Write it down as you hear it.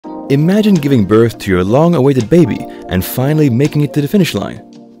Imagine giving birth to your long-awaited baby and finally making it to the finish line,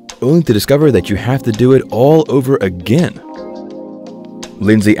 only to discover that you have to do it all over again.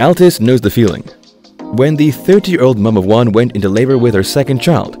 Lyndsey Altice knows the feeling. When the 30-year-old mom of one went into labor with her second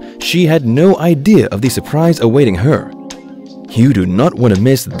child, she had no idea of the surprise awaiting her. You do not want to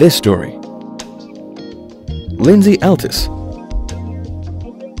miss this story. Lyndsey Altice.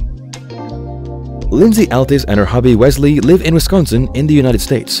 Lyndsey Altice and her hubby Wesley live in Wisconsin in the United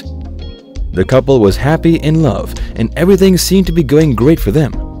States. The couple was happy in love, and everything seemed to be going great for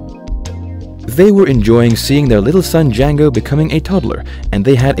them. They were enjoying seeing their little son Django becoming a toddler, and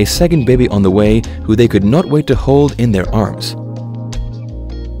they had a second baby on the way who they could not wait to hold in their arms.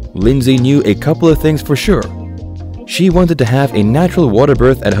 Lyndsey knew a couple of things for sure. She wanted to have a natural water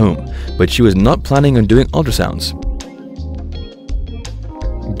birth at home, but she was not planning on doing ultrasounds.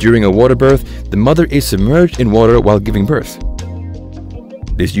 During a water birth, the mother is submerged in water while giving birth.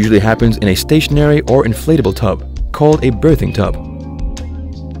 This usually happens in a stationary or inflatable tub, called a birthing tub.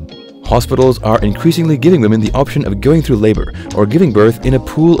 Hospitals are increasingly giving women the option of going through labor or giving birth in a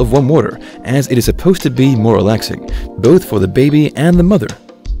pool of warm water, as it is supposed to be more relaxing, both for the baby and the mother.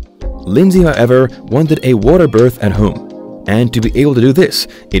 Lyndsey, however, wanted a water birth at home, and to be able to do this,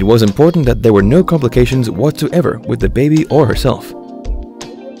 it was important that there were no complications whatsoever with the baby or herself.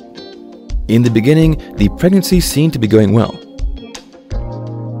 In the beginning, the pregnancy seemed to be going well.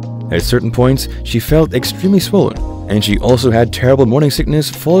 At certain points, she felt extremely swollen, and she also had terrible morning sickness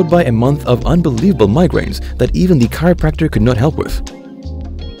followed by a month of unbelievable migraines that even the chiropractor could not help with.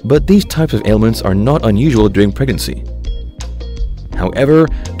 But these types of ailments are not unusual during pregnancy. However,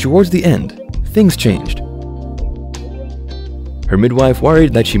 towards the end, things changed. Her midwife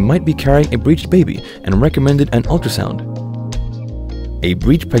worried that she might be carrying a breached baby and recommended an ultrasound. A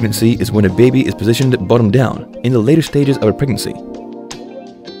breech pregnancy is when a baby is positioned bottom down in the later stages of a pregnancy.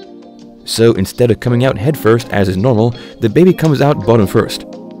 So instead of coming out head first as is normal, the baby comes out bottom first.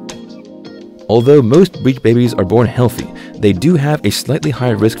 Although most breech babies are born healthy, they do have a slightly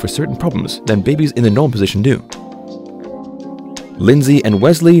higher risk for certain problems than babies in the normal position do. Lyndsey and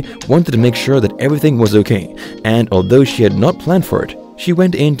Wesley wanted to make sure that everything was okay, and although she had not planned for it, she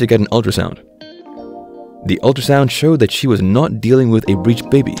went in to get an ultrasound. The ultrasound showed that she was not dealing with a breech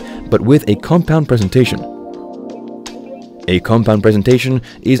baby, but with a compound presentation. A compound presentation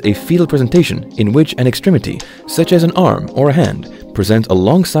is a fetal presentation in which an extremity, such as an arm or a hand, presents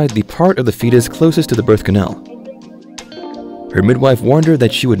alongside the part of the fetus closest to the birth canal. Her midwife warned her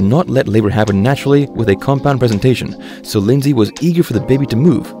that she would not let labor happen naturally with a compound presentation, so Lyndsey was eager for the baby to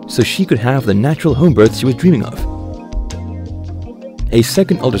move so she could have the natural home birth she was dreaming of. A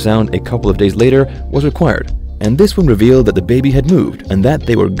second ultrasound a couple of days later was required, and this one revealed that the baby had moved and that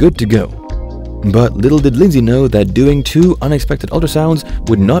they were good to go. But little did Lyndsey know that doing 2 unexpected ultrasounds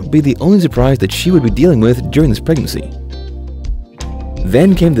would not be the only surprise that she would be dealing with during this pregnancy.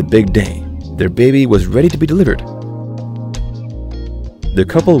 Then came the big day. Their baby was ready to be delivered. The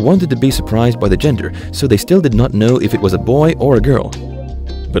couple wanted to be surprised by the gender, so they still did not know if it was a boy or a girl.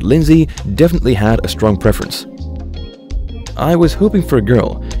 But Lyndsey definitely had a strong preference. I was hoping for a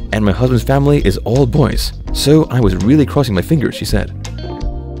girl, and my husband's family is all boys, so I was really crossing my fingers, she said.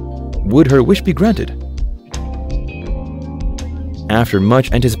 Would her wish be granted? After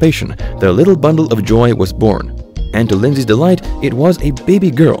much anticipation, their little bundle of joy was born, and to Lyndsey's delight, it was a baby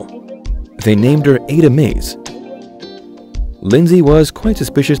girl. They named her Ada Mays. Lyndsey was quite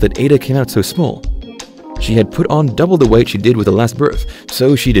suspicious that Ada came out so small. She had put on double the weight she did with the last birth,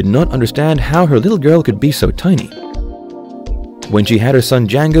 so she did not understand how her little girl could be so tiny. When she had her son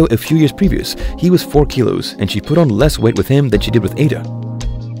Django a few years previous, he was 4 kilos, and she put on less weight with him than she did with Ada.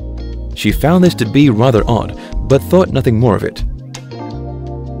 She found this to be rather odd, but thought nothing more of it.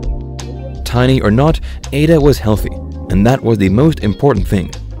 Tiny or not, Ada was healthy, and that was the most important thing.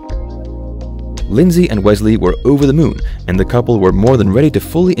 Lyndsey and Wesley were over the moon, and the couple were more than ready to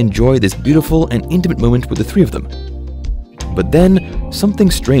fully enjoy this beautiful and intimate moment with the 3 of them. But then,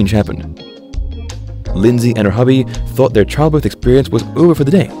 something strange happened. Lyndsey and her hubby thought their childbirth experience was over for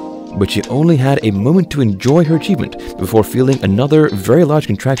the day, but she only had a moment to enjoy her achievement before feeling another very large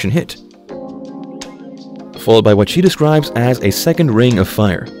contraction hit, followed by what she describes as a second ring of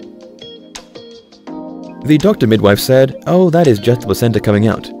fire. The doctor midwife said, "Oh, that is just the placenta coming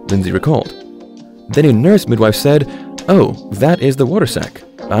out," Lyndsey recalled. Then a nurse midwife said, "Oh, that is the water sac.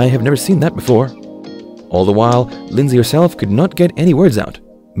 I have never seen that before." All the while, Lyndsey herself could not get any words out,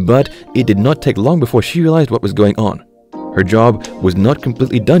 but it did not take long before she realized what was going on. Her job was not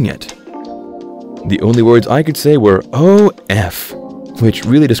completely done yet. The only words I could say were, "Oh, F," which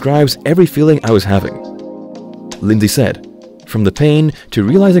really describes every feeling I was having. Lyndsey said, From the pain, to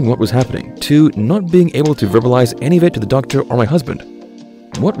realizing what was happening, to not being able to verbalize any of it to the doctor or my husband.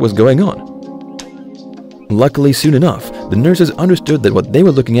 What was going on? Luckily, soon enough, the nurses understood that what they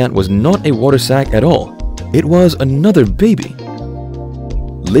were looking at was not a water sac at all. It was another baby.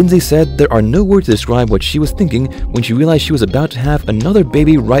 Lyndsey said there are no words to describe what she was thinking when she realized she was about to have another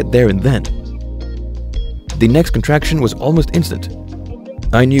baby right there and then. The next contraction was almost instant.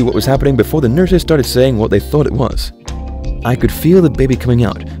 I knew what was happening before the nurses started saying what they thought it was. I could feel the baby coming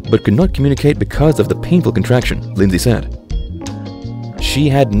out, but could not communicate because of the painful contraction, Lyndsey said. She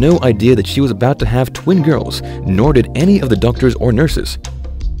had no idea that she was about to have twin girls, nor did any of the doctors or nurses.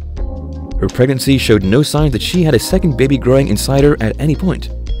 Her pregnancy showed no signs that she had a second baby growing inside her at any point.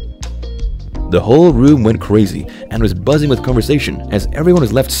 The whole room went crazy and was buzzing with conversation as everyone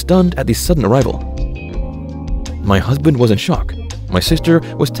was left stunned at the sudden arrival. My husband was in shock. My sister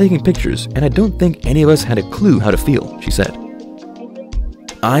was taking pictures, and I don't think any of us had a clue how to feel, she said.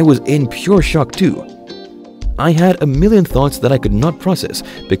 I was in pure shock too. I had a million thoughts that I could not process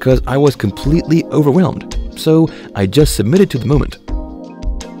because I was completely overwhelmed, so I just submitted to the moment.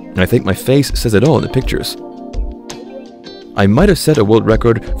 I think my face says it all in the pictures. I might have set a world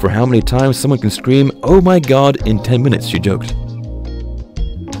record for how many times someone can scream, "Oh my God," in 10 minutes, she joked.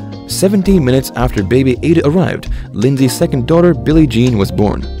 17 minutes after baby Ada arrived, Lyndsey's second daughter, Billie Jean, was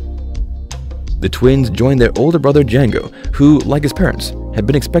born. The twins joined their older brother, Django, who, like his parents, had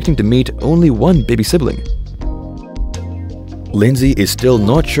been expecting to meet only one baby sibling. Lyndsey is still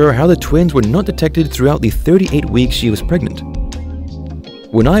not sure how the twins were not detected throughout the 38 weeks she was pregnant.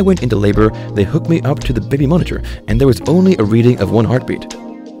 When I went into labor, they hooked me up to the baby monitor, and there was only a reading of 1 heartbeat.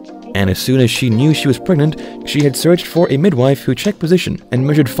 And as soon as she knew she was pregnant, she had searched for a midwife who checked position and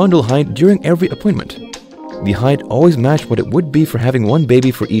measured fundal height during every appointment. The height always matched what it would be for having one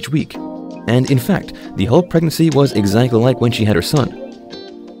baby for each week. And in fact, the whole pregnancy was exactly like when she had her son.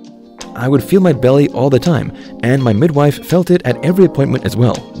 I would feel my belly all the time, and my midwife felt it at every appointment as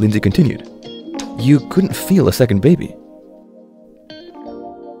well, Lyndsey continued. You couldn't feel a second baby.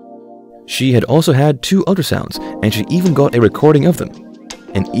 She had also had 2 ultrasounds, and she even got a recording of them.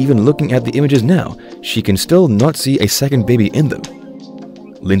 And even looking at the images now, she can still not see a second baby in them.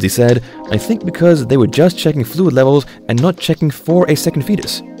 Lyndsey said, I think because they were just checking fluid levels and not checking for a second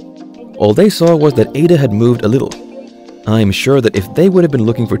fetus. All they saw was that Ada had moved a little. I'm sure that if they would have been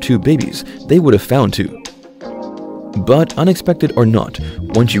looking for 2 babies, they would have found 2. But unexpected or not,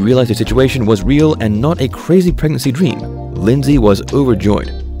 once she realized the situation was real and not a crazy pregnancy dream, Lyndsey was overjoyed.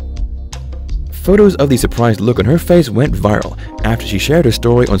 Photos of the surprised look on her face went viral after she shared her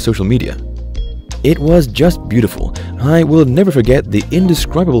story on social media. It was just beautiful. I will never forget the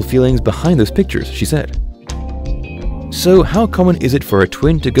indescribable feelings behind those pictures, she said. So how common is it for a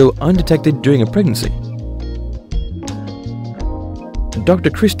twin to go undetected during a pregnancy? Dr.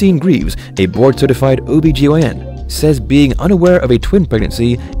 Christine Greaves, a board-certified OBGYN, says being unaware of a twin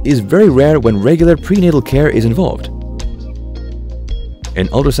pregnancy is very rare when regular prenatal care is involved. An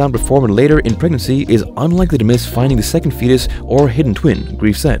ultrasound performed later in pregnancy is unlikely to miss finding the second fetus or hidden twin,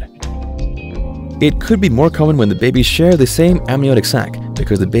 Greaves said. It could be more common when the babies share the same amniotic sac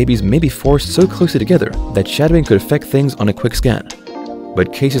because the babies may be forced so closely together that shadowing could affect things on a quick scan.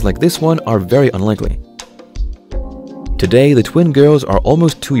 But cases like this one are very unlikely. Today, the twin girls are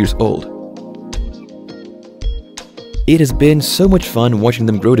almost 2 years old. It has been so much fun watching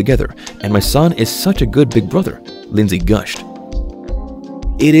them grow together, and my son is such a good big brother, Lyndsey gushed.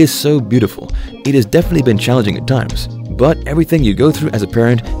 It is so beautiful. It has definitely been challenging at times, but everything you go through as a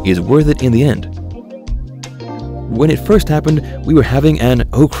parent is worth it in the end. When it first happened, we were having an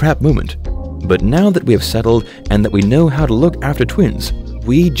oh crap moment, but now that we have settled and that we know how to look after twins,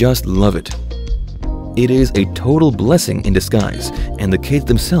 we just love it. It is a total blessing in disguise, and the kids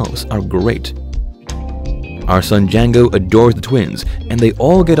themselves are great. Our son Django adores the twins, and they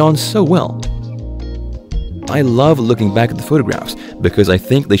all get on so well. I love looking back at the photographs because I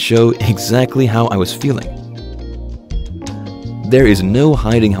think they show exactly how I was feeling. There is no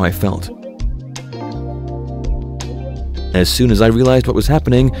hiding how I felt. As soon as I realized what was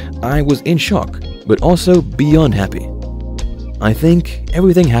happening, I was in shock, but also beyond happy. I think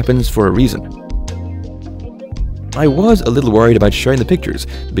everything happens for a reason. I was a little worried about sharing the pictures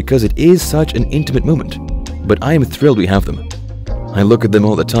because it is such an intimate moment, but I am thrilled we have them. I look at them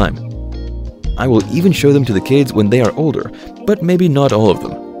all the time. I will even show them to the kids when they are older, but maybe not all of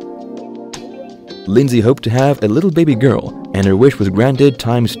them. Lyndsey hoped to have a little baby girl, and her wish was granted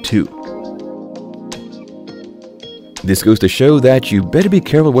 ×2. This goes to show that you better be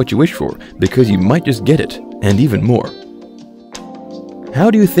careful what you wish for, because you might just get it, and even more. How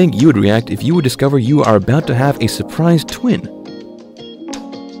do you think you would react if you would discover you are about to have a surprise twin?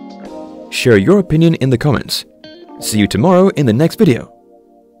 Share your opinion in the comments. See you tomorrow in the next video.